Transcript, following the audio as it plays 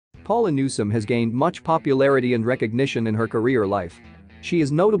Paula Newsome has gained much popularity and recognition in her career life. She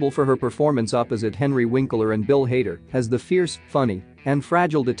is notable for her performance opposite Henry Winkler and Bill Hader as the fierce, funny, and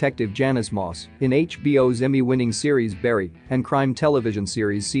fragile detective Janice Moss in HBO's Emmy-winning series Barry and crime television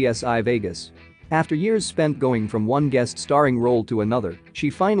series CSI Vegas. After years spent going from one guest starring role to another, she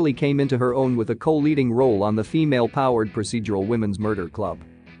finally came into her own with a co-leading role on the female-powered procedural Women's Murder Club.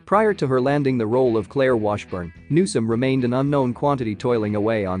 Prior to her landing the role of Claire Washburn, Newsome remained an unknown quantity toiling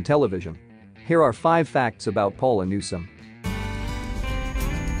away on television. Here are 5 facts about Paula Newsome.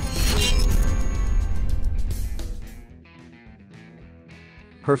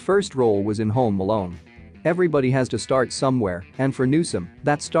 Her first role was in Home Alone. Everybody has to start somewhere, and for Newsome,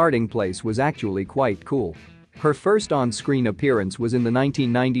 that starting place was actually quite cool. Her first on-screen appearance was in the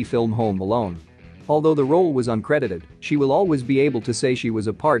 1990 film Home Alone. Although the role was uncredited, she will always be able to say she was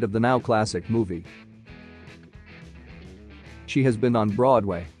a part of the now classic movie. She has been on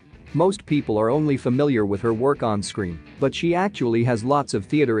Broadway. Most people are only familiar with her work on screen, but she actually has lots of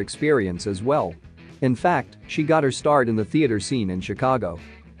theater experience as well. In fact, she got her start in the theater scene in Chicago.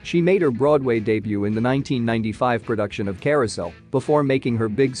 She made her Broadway debut in the 1995 production of Carousel before making her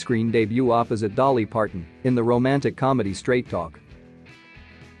big screen debut opposite Dolly Parton in the romantic comedy Straight Talk.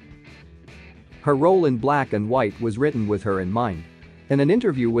 Her role in Black and White was written with her in mind. In an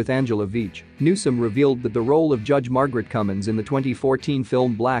interview with Angela Veach, Newsome revealed that the role of Judge Margaret Cummins in the 2014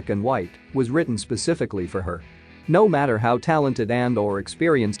 film Black and White was written specifically for her. No matter how talented and/or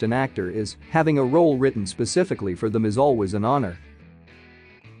experienced an actor is, having a role written specifically for them is always an honor.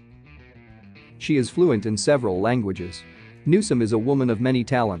 She is fluent in several languages. Newsome is a woman of many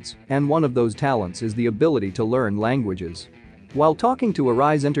talents, and one of those talents is the ability to learn languages. While talking to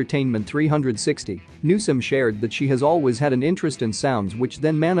Arise Entertainment 360, Newsome shared that she has always had an interest in sounds which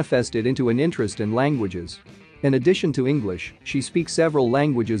then manifested into an interest in languages. In addition to English, she speaks several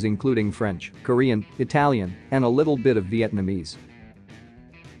languages including French, Korean, Italian, and a little bit of Vietnamese.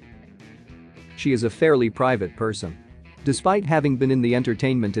 She is a fairly private person. Despite having been in the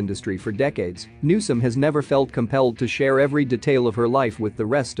entertainment industry for decades, Newsome has never felt compelled to share every detail of her life with the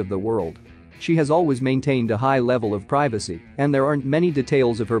rest of the world. She has always maintained a high level of privacy, and there aren't many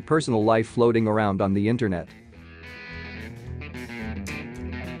details of her personal life floating around on the internet.